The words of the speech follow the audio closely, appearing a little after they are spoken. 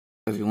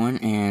everyone,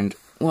 and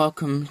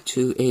welcome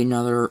to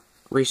another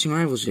Racing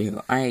Rivals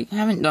video. I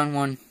haven't done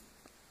one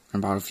in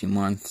about a few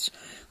months,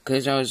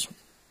 because I was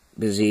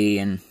busy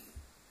and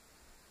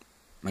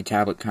my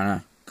tablet kind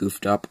of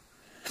goofed up.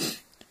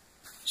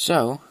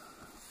 So,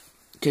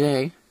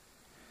 today,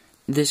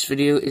 this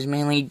video is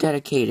mainly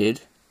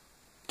dedicated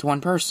to one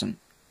person.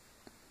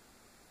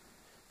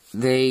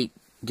 They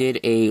did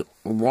a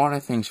lot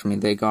of things for me.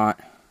 They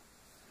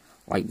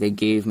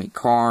gave me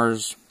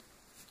cars,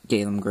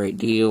 gave them great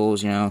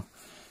deals,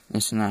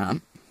 this and that.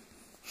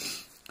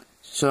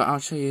 So I'll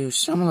show you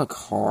some of the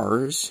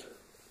cars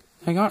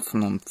I got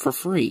from them for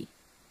free.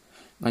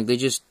 They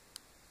just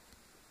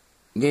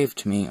gave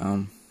to me.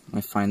 Let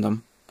me find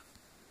them.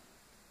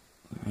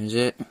 Where is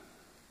it?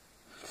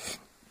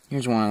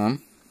 Here's one of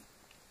them.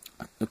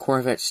 The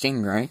Corvette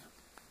Stingray.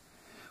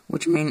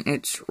 Which,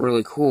 it's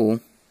really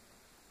cool.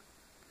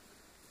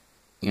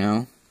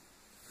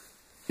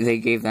 They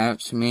gave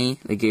that to me.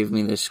 They gave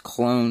me this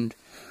cloned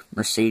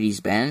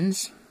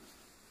Mercedes-Benz,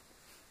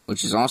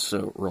 which is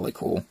also really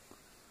cool.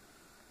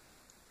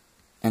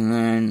 And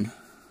then,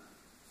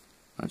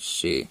 let's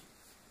see.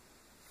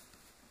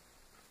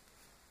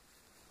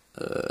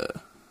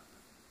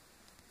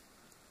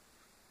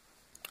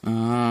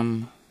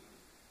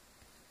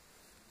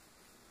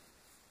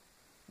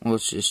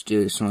 Let's just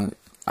do this one.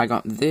 I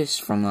got this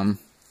from them,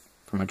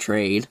 from a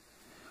trade,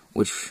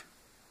 which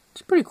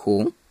is pretty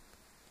cool,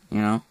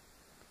 It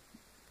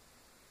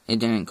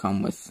didn't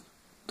come with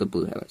the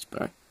blue headlights,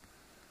 but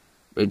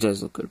it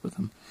does look good with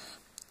them.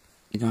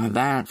 You got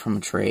that from a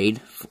trade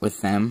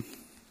with them.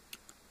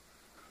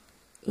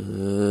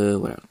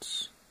 What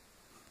else?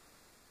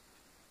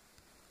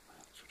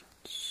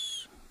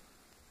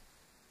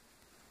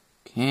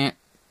 Can't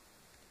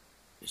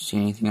see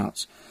anything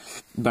else.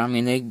 But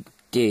they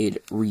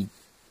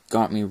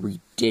got me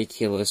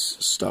ridiculous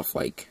stuff.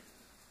 I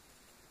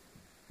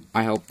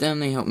helped them,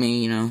 they helped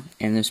me, and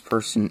this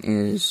person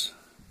is,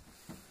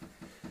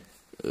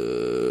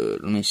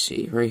 let me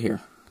see, right here.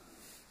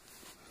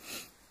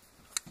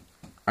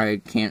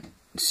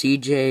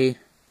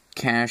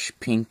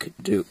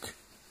 cjchashpinksduke.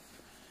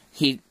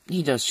 He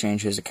does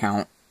change his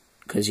account,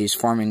 because he's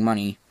farming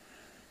money.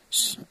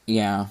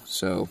 Yeah,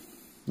 so,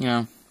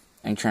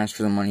 I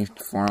transfer the money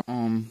for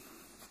him.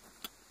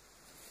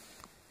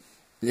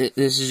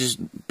 This is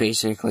just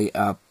basically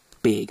a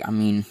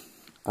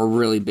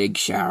really big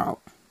shout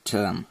out to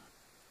them,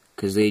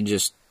 because they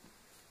just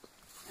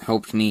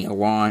helped me a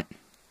lot.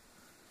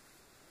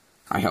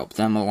 I helped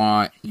them a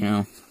lot,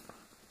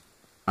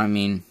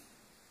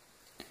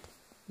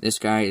 this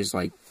guy is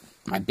my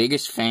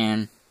biggest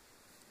fan,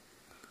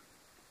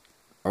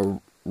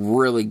 a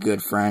really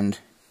good friend,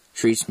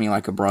 treats me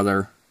like a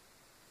brother,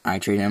 I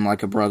treat him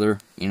like a brother,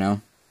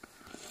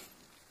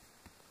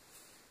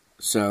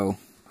 So,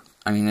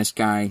 this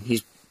guy,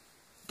 he's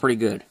pretty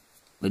good.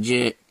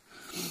 Legit.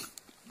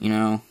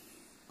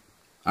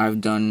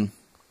 I've done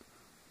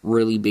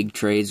really big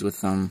trades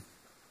with him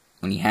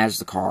when he has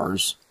the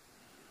cars.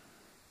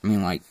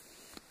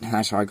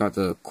 That's how I got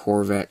the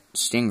Corvette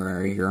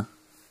Stingray right here.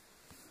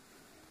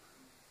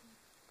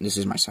 This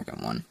is my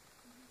second one.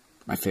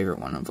 My favorite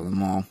one of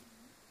them all.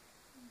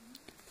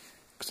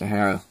 Because I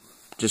had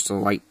just a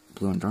light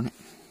blue underneath it.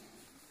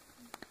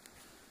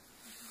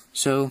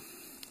 So,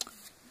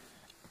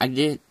 I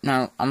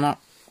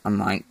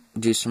might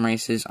do some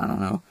races, I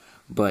don't know,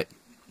 but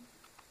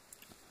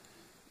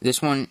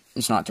this one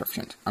is not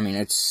different.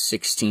 It's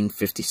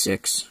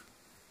 1656.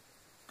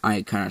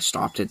 I kind of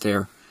stopped it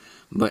there,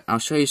 but I'll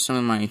show you some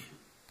of my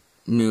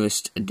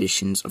newest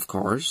editions of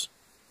cars.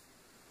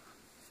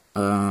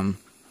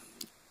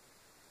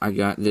 I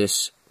got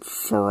this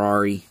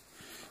Ferrari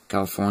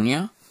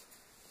California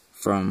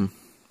from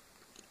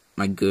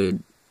my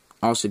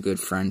also good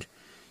friend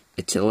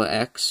Attila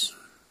X,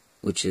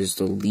 which is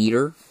the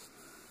leader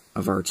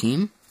of our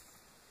team.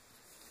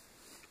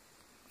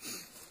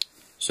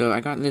 So I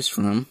got this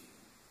from him.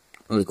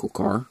 Really cool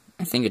car.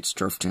 I think it's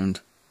turf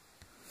tuned.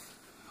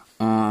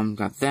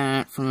 Got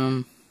that from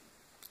him.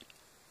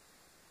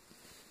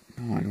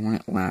 No, I don't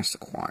want it last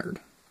acquired.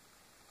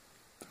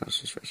 That's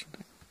just racing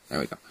thing.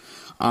 There we go.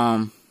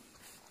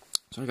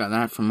 So I got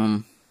that from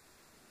him.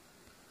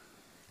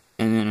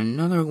 And then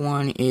another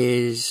one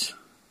is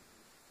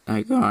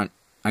I got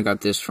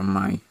this from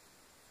my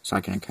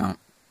second account,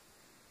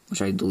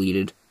 which I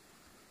deleted.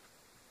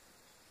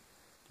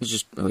 It's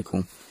just really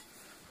cool.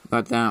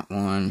 Got that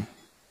one,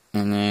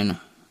 and then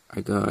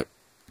I got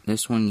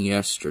this one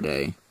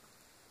yesterday.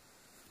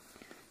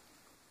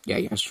 Yeah,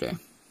 yesterday.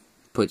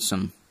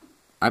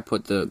 I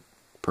put the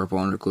purple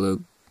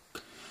underglow,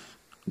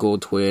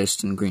 gold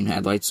twist, and green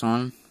headlights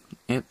on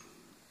it.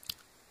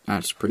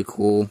 That's pretty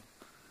cool.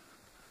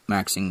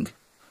 Maxing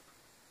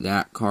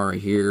that car right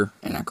here,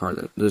 and that car,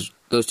 those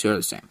two are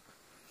the same.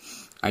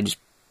 I just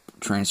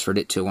transferred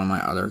it to one of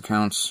my other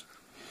accounts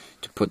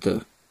to put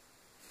the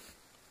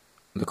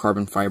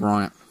carbon fiber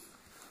on it,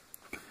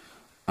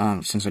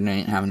 since I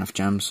didn't have enough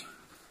gems.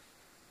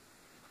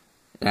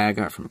 That I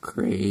got from a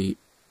crate.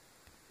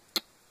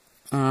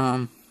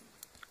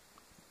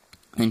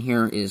 And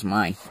here is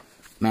my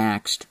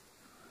maxed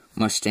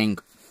Mustang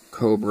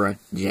Cobra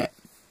Jet.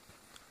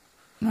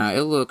 Now,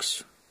 it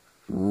looks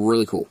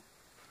really cool.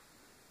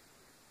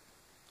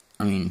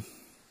 I mean,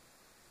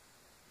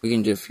 we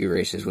can do a few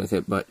races with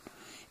it, but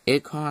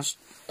it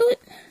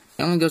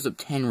only goes up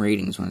 10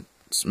 ratings when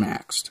it's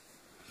maxed.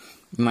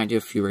 You might do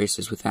a few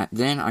races with that.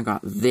 Then I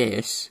got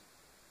this,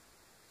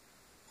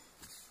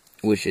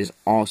 which is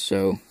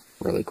also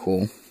really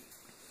cool.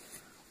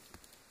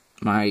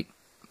 My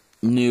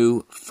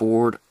new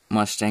Ford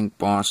Mustang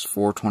Boss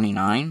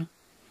 429.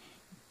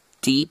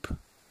 Deep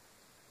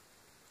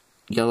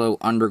yellow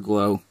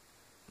underglow,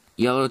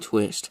 yellow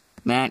twist,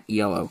 matte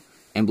yellow,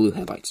 and blue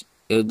headlights.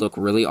 It would look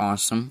really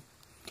awesome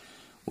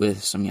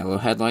with some yellow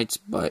headlights,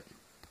 but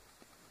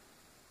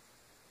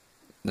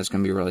that's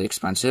going to be really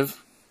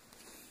expensive.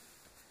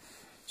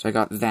 So I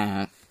got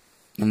that.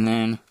 And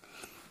then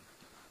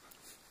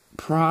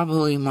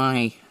probably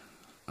my,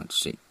 let's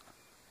see.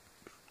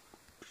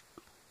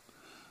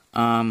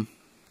 I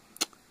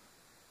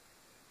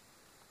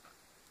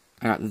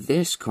got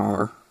this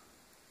car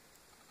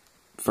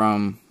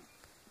from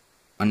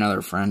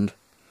another friend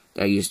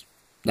that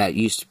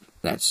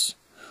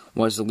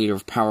was the leader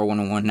of Power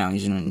 101. Now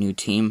he's in a new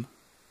team.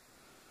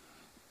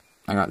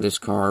 I got this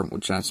car,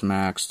 which that's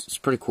maxed. It's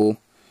pretty cool.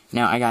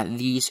 Now I got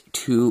these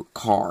two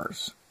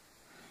cars.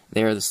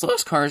 They're the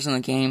slowest cars in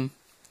the game,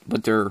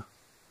 but they're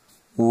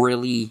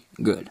really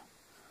good.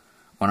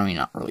 Well, I mean,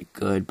 not really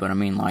good, but I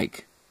mean,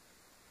 like,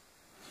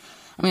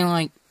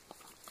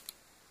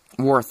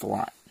 worth a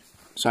lot.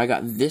 So I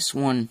got this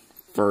one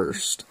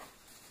first.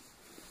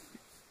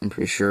 I'm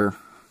pretty sure.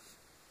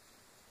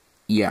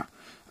 Yeah,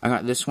 I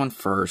got this one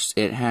first.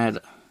 It had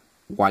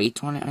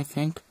white on it, I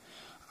think.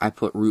 I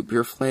put root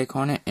beer flake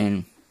on it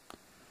and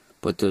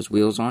put those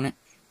wheels on it.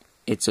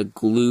 It's a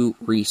glue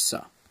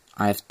Risa.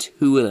 I have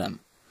two of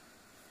them.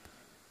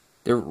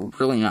 They're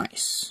really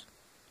nice.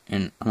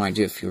 And I might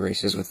do a few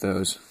races with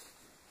those.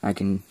 I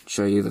can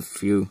show you the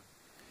few,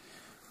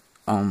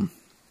 the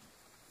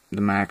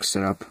max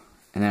setup.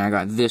 And then I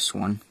got this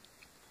one.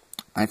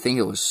 I think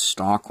it was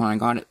stock when I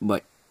got it,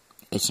 but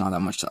it's not that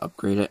much to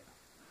upgrade it.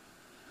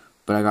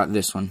 But I got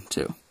this one,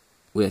 too.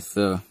 With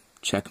the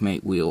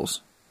Checkmate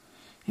wheels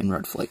in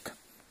red flake.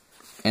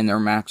 And their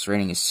max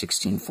rating is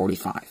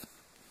 1645.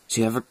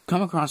 So you ever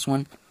come across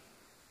one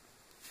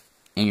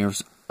and you're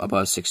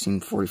above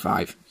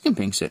 1645, you can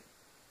pinks it.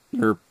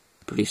 They're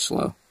pretty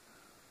slow.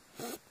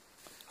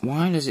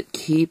 Why does it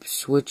keep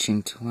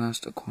switching to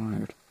last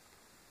acquired?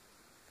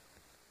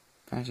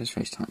 Fastest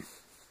race time.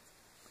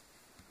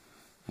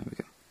 There we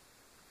go.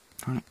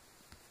 Darn it.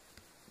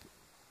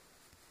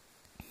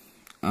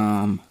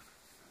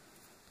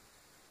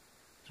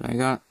 So I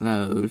got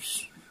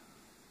those.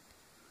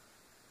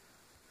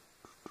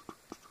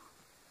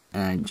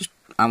 And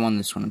I won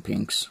this one in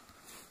pinks.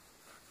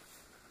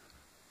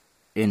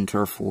 In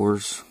Turf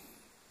Wars.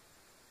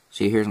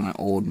 See, here's my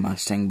old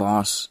Mustang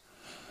Boss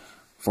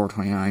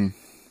 429.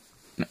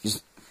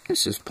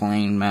 This is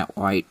plain matte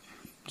white.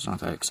 It's not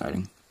that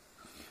exciting.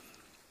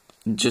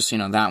 Just, you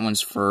know, that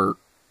one's for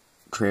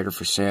Trader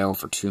for sale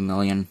for $2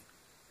 million.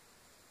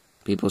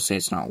 People say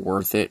it's not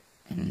worth it,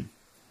 and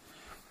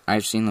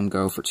I've seen them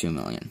go for $2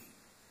 million.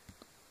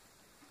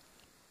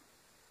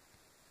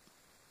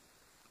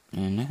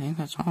 And I think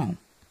that's all.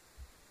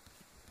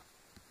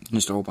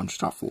 Just a whole bunch of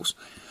top fools.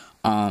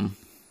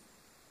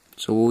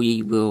 So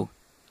we will,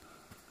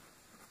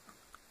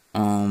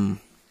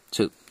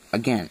 so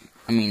again,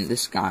 I mean,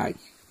 this guy,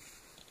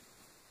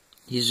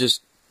 he's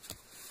just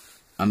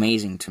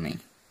amazing to me.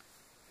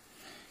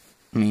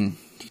 I mean,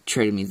 he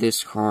traded me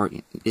this car.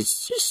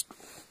 It's just,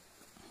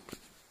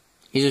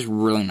 he's just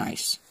really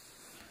nice.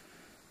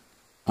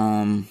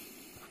 I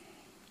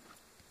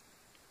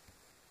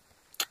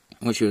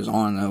wish he was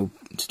on, though,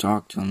 to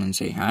talk to him and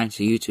say hi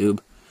to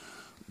YouTube.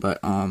 But,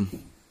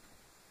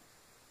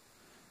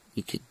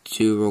 you could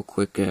do a real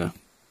quick, glue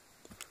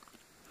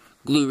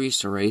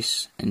Risa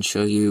race and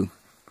show you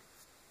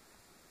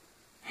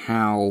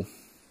how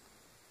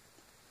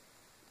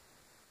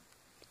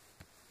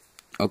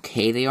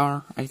okay they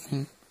are, I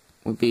think,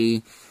 would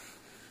be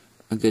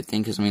a good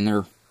thing, because, I mean,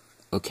 they're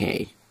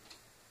okay.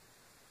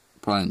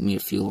 Probably need a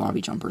few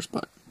lobby jumpers,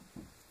 but,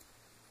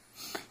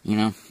 you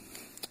know.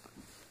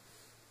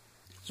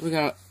 So we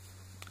got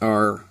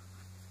our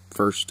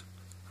first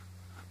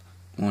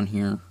one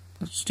here.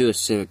 Let's do a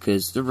Civic,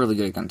 because they're really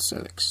good against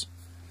Civics.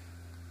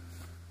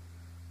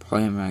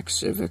 Probably a Max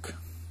Civic.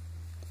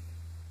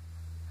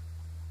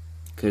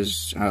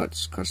 Because how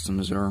its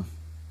customs are.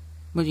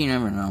 But you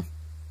never know.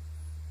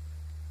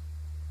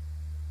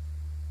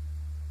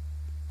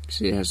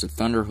 See, it has a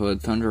Thunder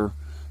hood, Thunder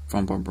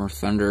front bumper,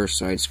 Thunder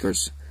side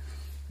skirts.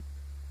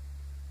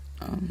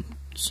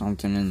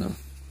 Something in the,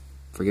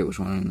 forget which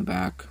one in the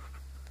back.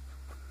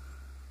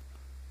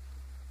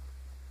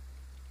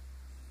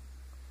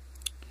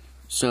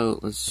 So,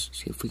 let's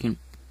see if we can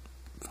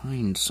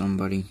find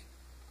somebody.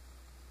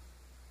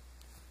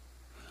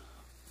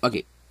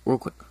 Okay, real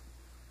quick.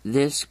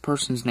 This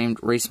person's named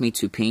Race Me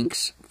to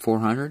Pinks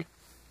 400.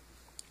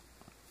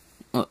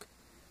 Look,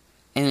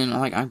 And then,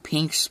 like, I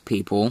pinks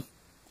people,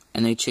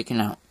 and they chicken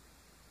out.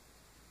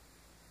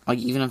 Like,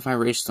 even if I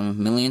race them a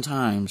million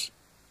times,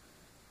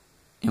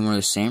 and we're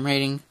the same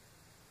rating,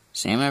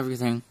 same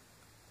everything,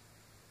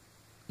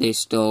 they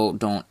still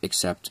don't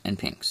accept in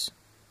pinks.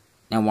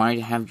 Now, why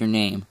have your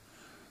name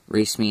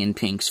race me in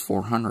pinks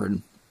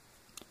 400,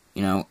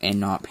 you know, and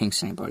not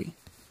pinks anybody?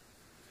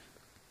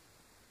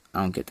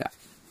 I don't get that.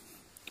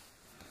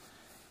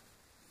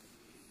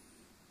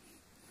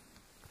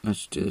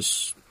 Let's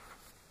just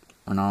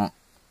run out.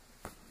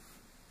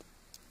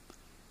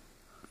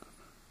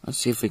 Let's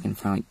see if we can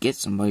finally get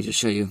somebody to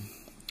show you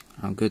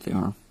how good they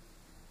are.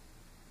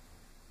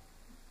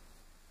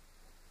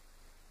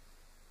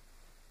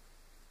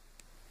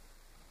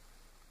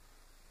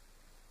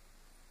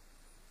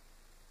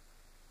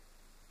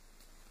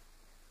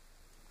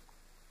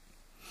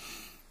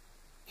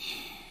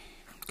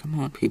 Come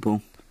on,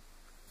 people.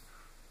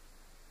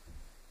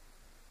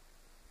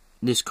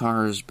 This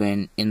car has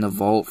been in the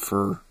vault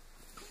for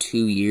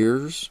 2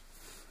 years.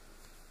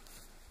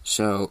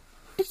 So,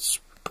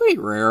 it's pretty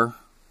rare.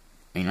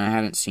 I mean, I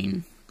haven't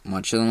seen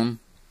much of them.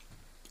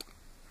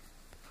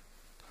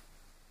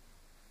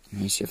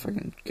 Let me see if I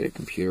can get a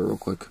computer real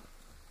quick.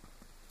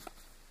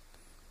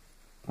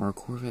 Or a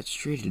Corvette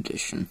Street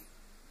Edition.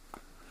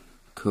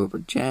 Cobra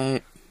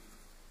Jet.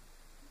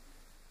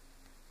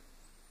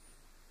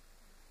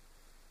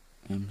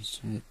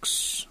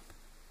 M6.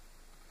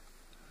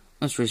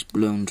 Let's race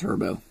Blown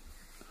Turbo.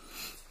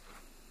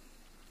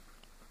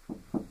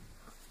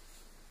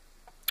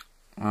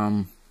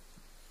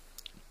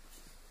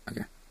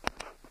 Okay.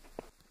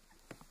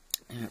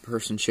 That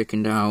person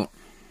chickened out.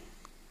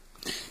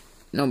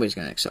 Nobody's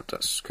gonna accept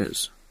us,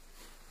 because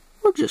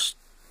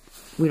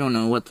we don't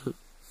know what the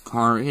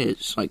car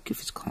is. Like,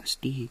 if it's Class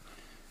D.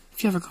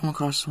 If you ever come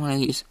across one of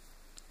these,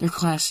 they're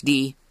Class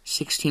D,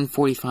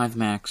 1645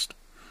 maxed.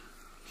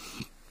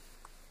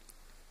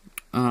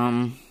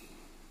 Oh,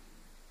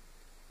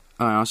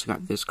 I also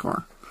got this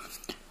car.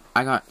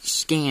 I got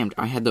scammed.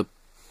 I had the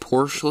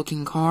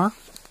Porsche-looking car,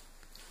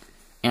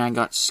 and I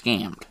got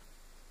scammed.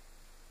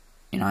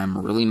 And I'm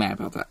really mad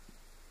about that.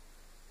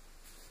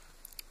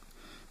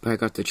 But I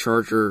got the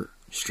Charger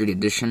Street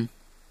Edition.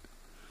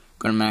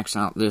 Gonna max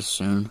out this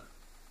soon.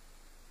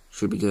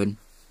 Should be good.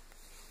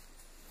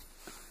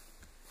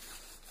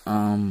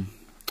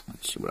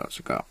 Let's see what else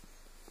I got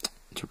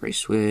to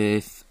race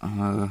with.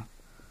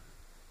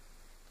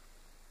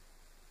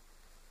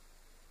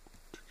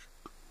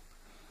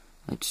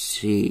 Let's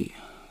see.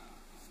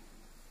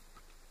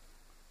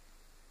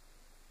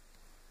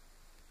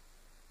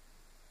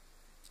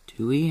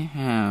 Do we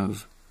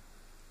have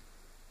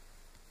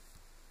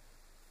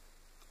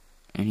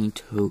any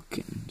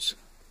tokens?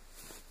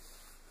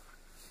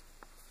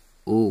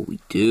 Oh, we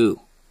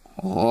do.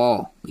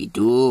 Oh, we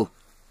do.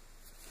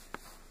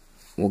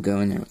 We'll go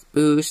in there with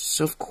boosts,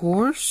 of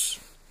course.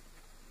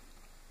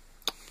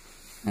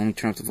 Let me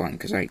turn up the volume,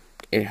 because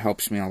it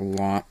helps me a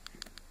lot.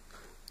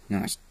 No,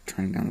 it's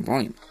turning down the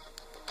volume.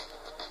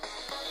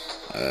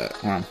 Hold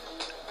on.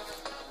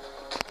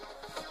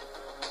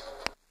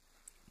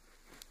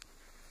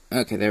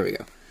 Okay, there we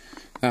go.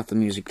 Got the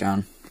music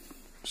down.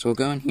 So we'll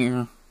go in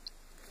here.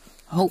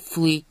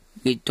 Hopefully,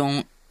 we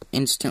don't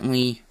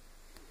instantly...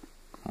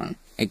 Hold on,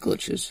 it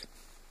glitches.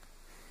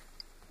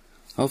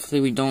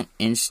 Hopefully, we don't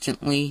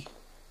instantly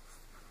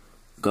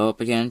go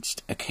up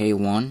against a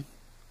K1.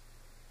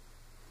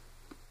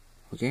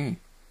 Okay.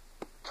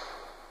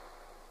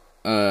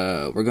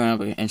 We're going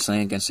up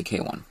instantly against a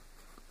K1.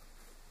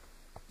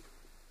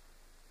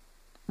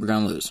 We're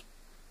gonna lose.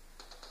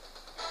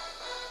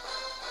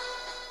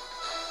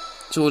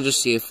 So we'll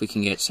just see if we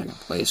can get second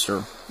place,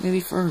 or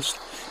maybe first.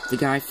 The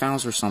guy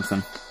fouls or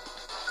something.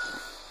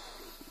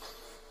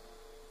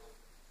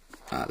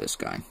 This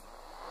guy.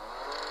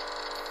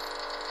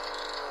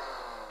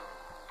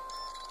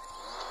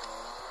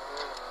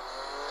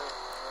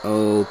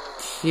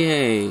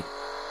 Okay.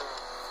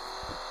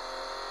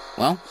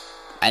 Well,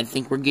 I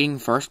think we're getting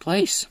first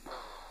place.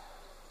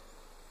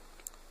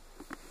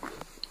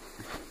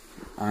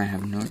 I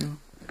have no idea.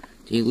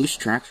 Did he lose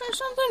traction or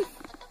something?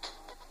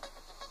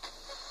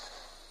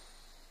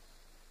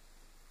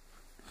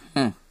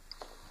 Huh.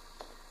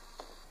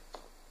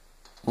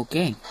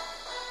 Okay.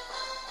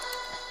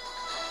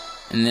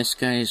 And this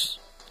guy's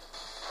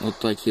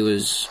looked like he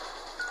was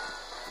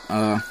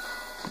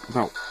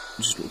about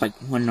just like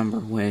one number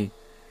away.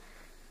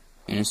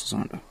 And this is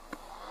Honda.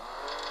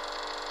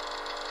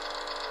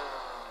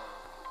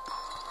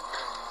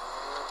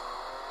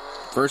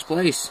 First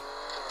place.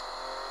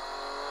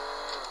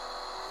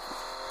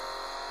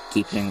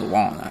 Keep hitting the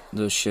wall on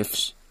those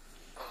shifts.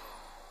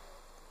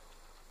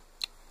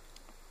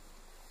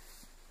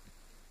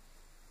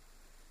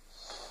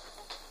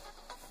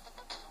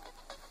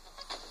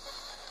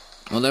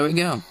 Well, there we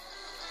go.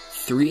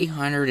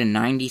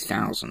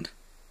 390,000.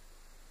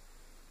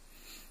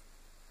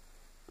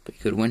 Pretty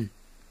good win.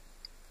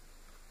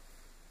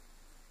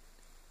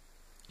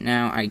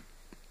 Now, I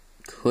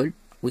could...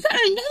 We got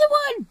another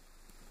one!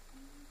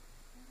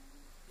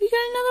 We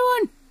got another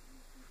one!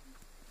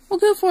 We'll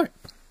go for it.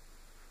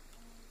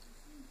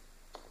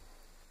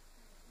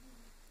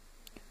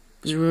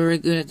 Because we're very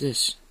good at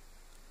this.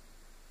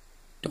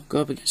 Don't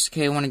go up against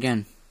the K1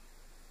 again.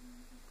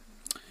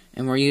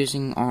 And we're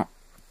using our...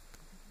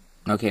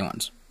 No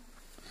K1s.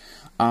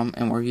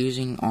 And we're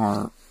using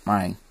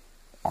my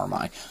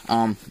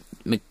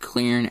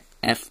McLaren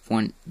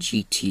F1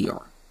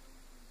 GTR.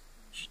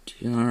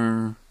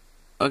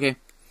 Okay.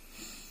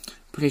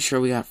 Pretty sure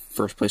we got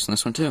first place in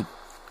this one too.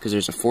 Because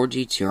there's a Ford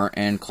GTR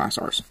and Class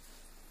Rs.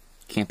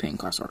 Campaign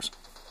Class Rs.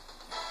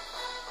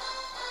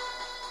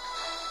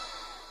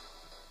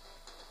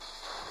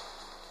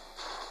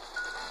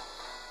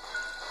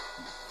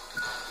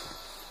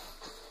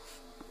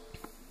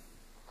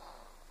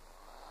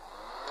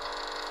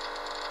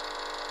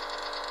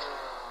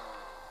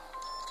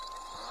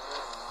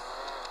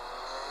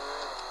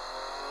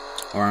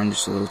 Or I'm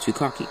just a little too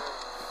cocky.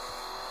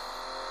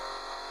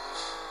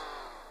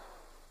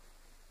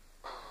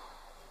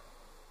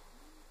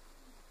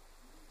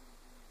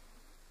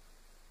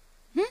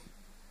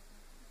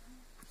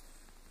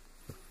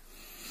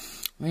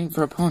 Waiting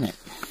for opponent.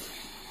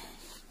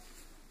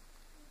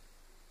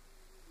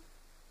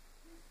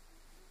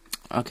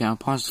 Okay, I'll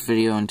pause the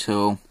video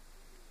until,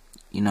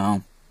 you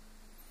know,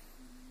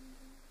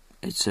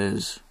 it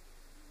says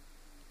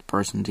the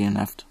person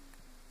DNF'd.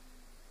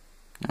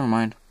 Never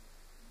mind.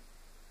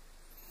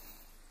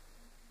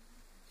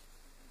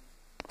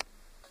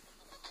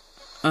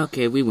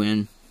 Okay, we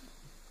win.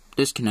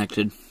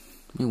 Disconnected.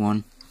 We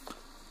won.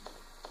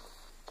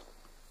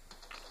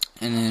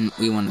 And then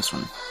we won this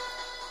one.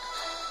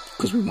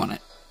 Because we won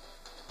it.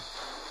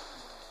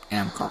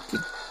 And I'm cocky.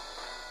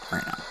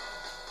 Right now.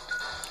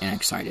 And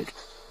excited.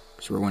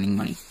 Because we're winning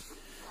money.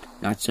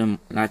 Lots and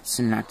lots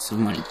of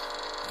money.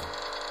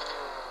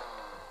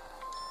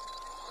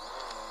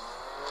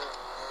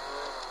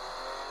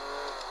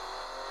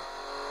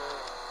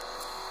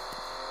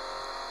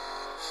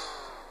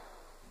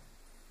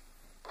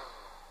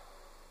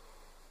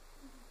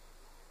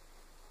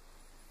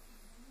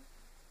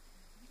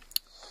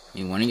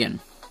 We won again.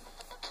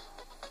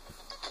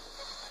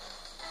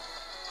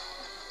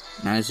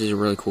 Now this is a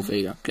really cool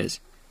video because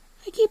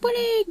I keep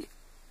winning.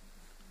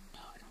 No,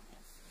 I don't.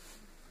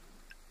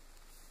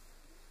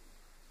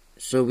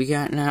 So we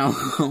got now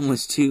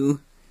almost 2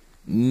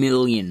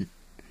 million.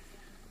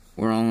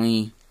 We're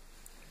only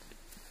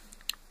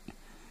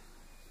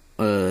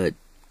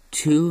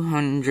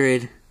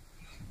 200.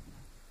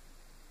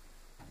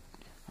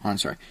 Oh, I'm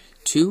sorry.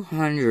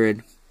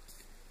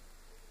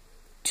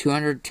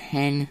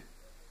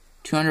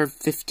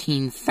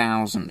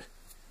 215,000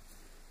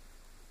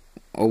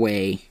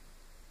 away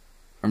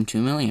from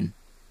 2 million.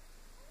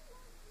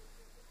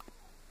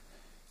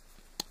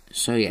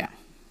 So yeah,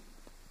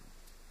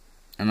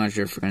 I'm not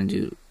sure if we're gonna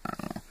do, I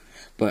don't know,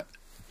 but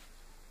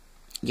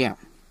yeah,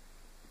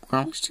 we're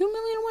almost 2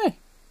 million away.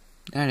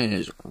 That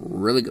is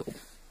really cool.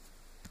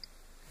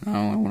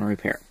 Oh, I want to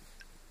repair it.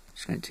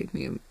 It's gonna take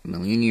me a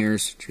million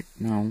years to,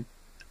 no.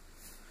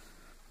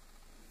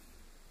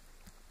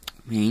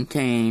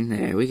 Maintain,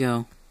 there we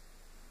go.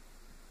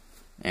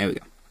 There we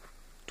go.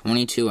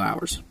 22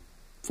 hours,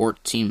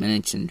 14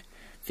 minutes, and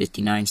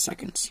 59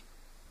 seconds.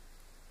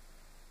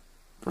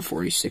 For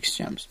 46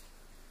 gems.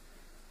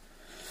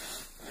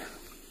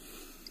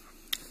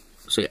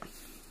 So yeah.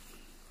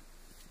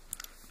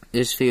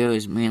 This video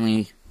is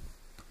mainly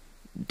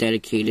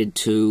dedicated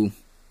to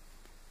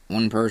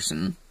one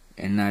person,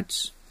 and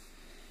that's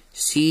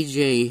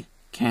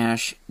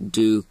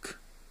cjchashpinksduke.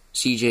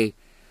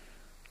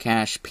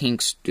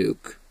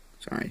 cjchashpinksduke.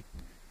 Sorry.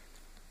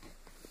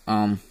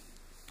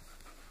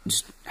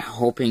 Just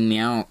helping me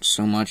out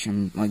so much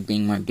and like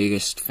being my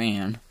biggest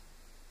fan.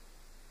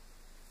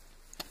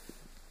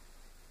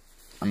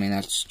 I mean,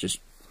 that's just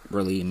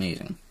really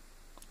amazing.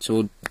 So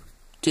we'll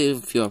do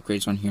a few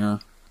upgrades on here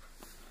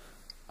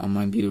on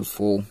my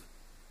beautiful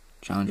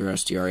Challenger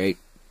SDR8.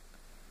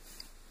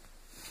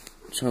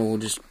 So we'll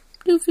just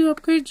do a few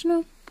upgrades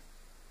now.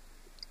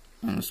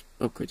 And let's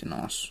upgrade the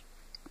NOS.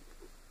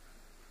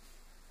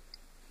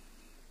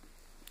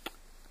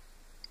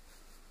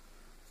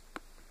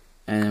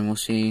 And then we'll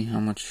see how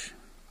much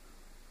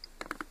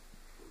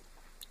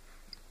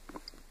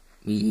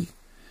let's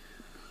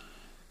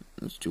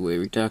do weight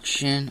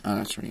reduction. Oh,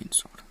 that's already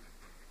installed.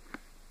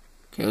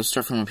 Okay, let's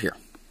start from up here.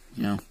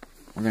 You know,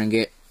 we're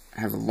gonna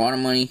have a lot of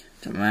money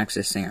to max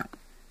this thing out.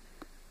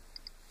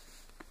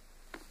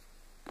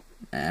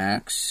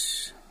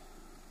 Max.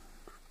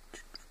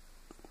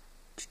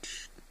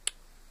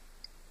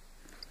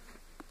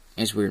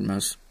 It's weird,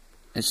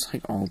 it's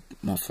like all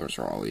mufflers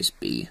are always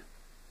B.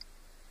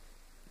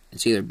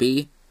 It's either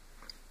B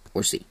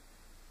or C.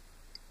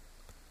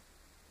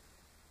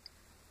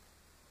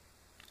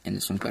 And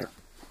this one's better.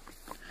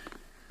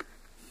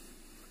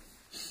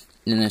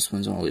 And then this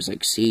one's always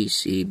like C,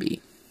 C,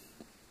 B.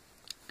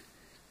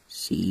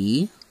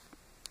 C.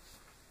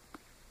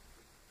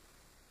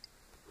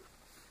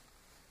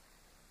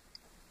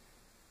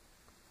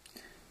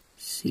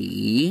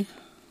 C.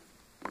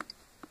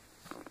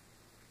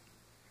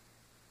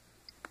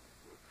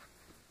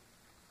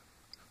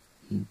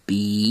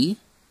 B.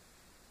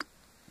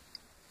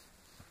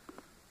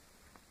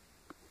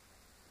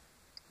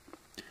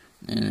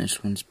 And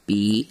this one's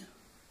B.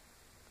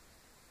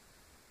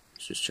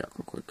 Let's just check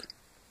real quick.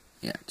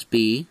 Yeah, it's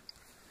B.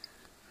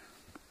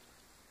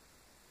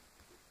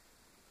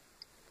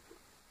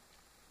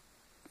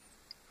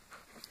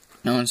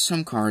 Now in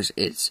some cars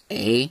it's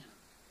A.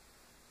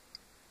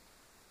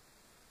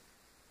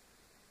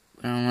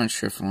 But I'm not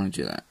sure if I want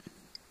to do that.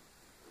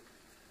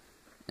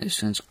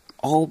 This one's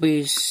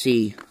always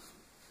C.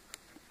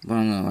 But I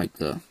don't know, like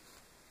the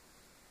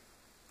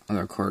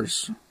other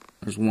cars.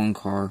 There's one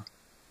car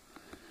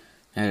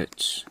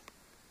that's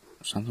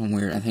something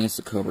weird. I think it's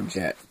the Cobra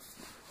Jet.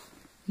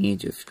 You need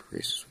to do a few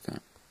races with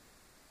that.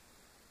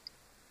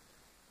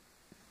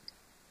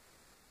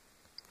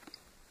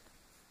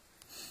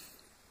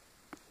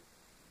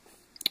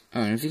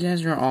 Oh, and if you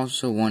guys are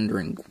also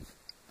wondering,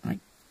 I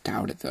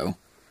doubt it though,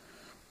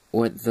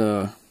 what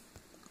the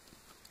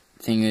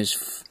thing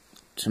is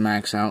to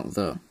max out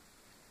the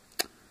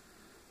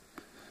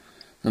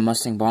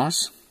Mustang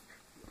Boss,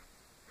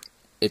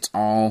 it's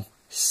all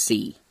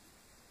C.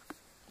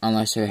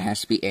 Unless it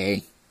has to be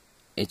A,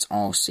 it's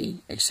all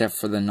C. Except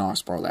for the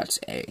NOS bar, that's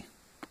A.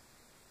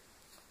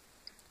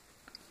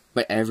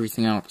 But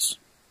everything else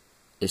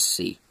is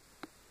C.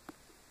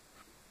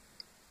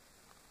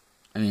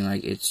 I mean,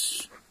 like,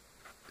 it's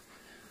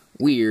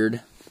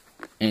weird,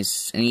 and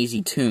it's an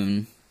easy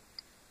tune.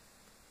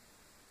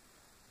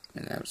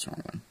 And that was the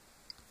wrong one.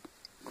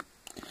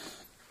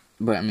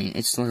 But, I mean,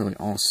 it's literally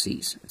all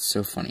C's. It's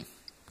so funny.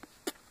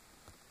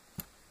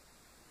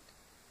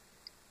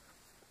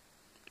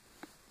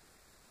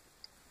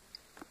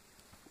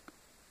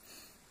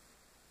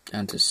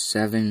 Down to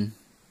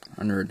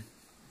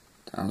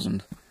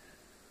 700,000.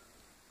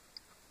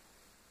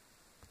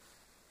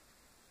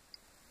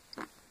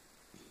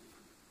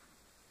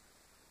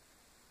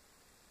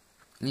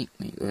 Wait,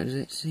 what does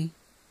it see?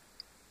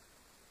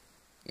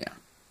 Yeah.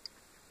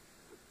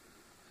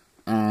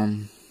 I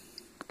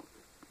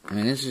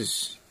mean, this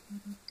is...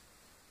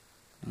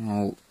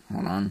 Oh,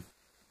 hold on.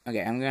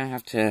 Okay, I'm gonna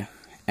have to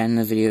end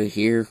the video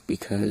here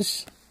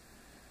because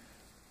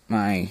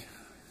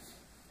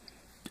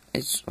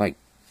it's like,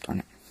 darn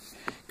it.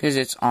 Because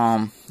it's,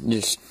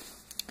 just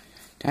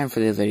time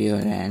for the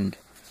video to end.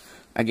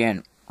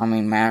 Again, I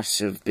mean,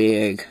 massive,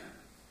 big,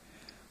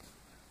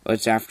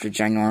 what's after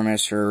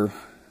ginormous or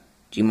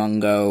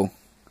Jumungo,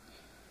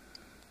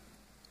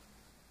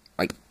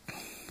 like,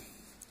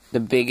 the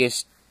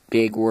biggest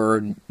big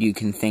word you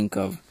can think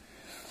of,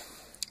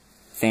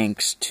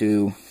 thanks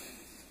to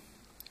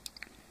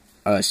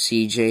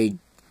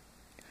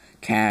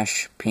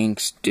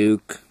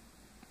cjchashpinksduke,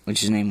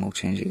 which his name will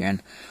change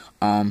again,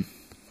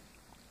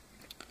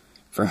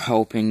 for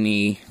helping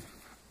me,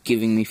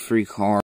 giving me free cars.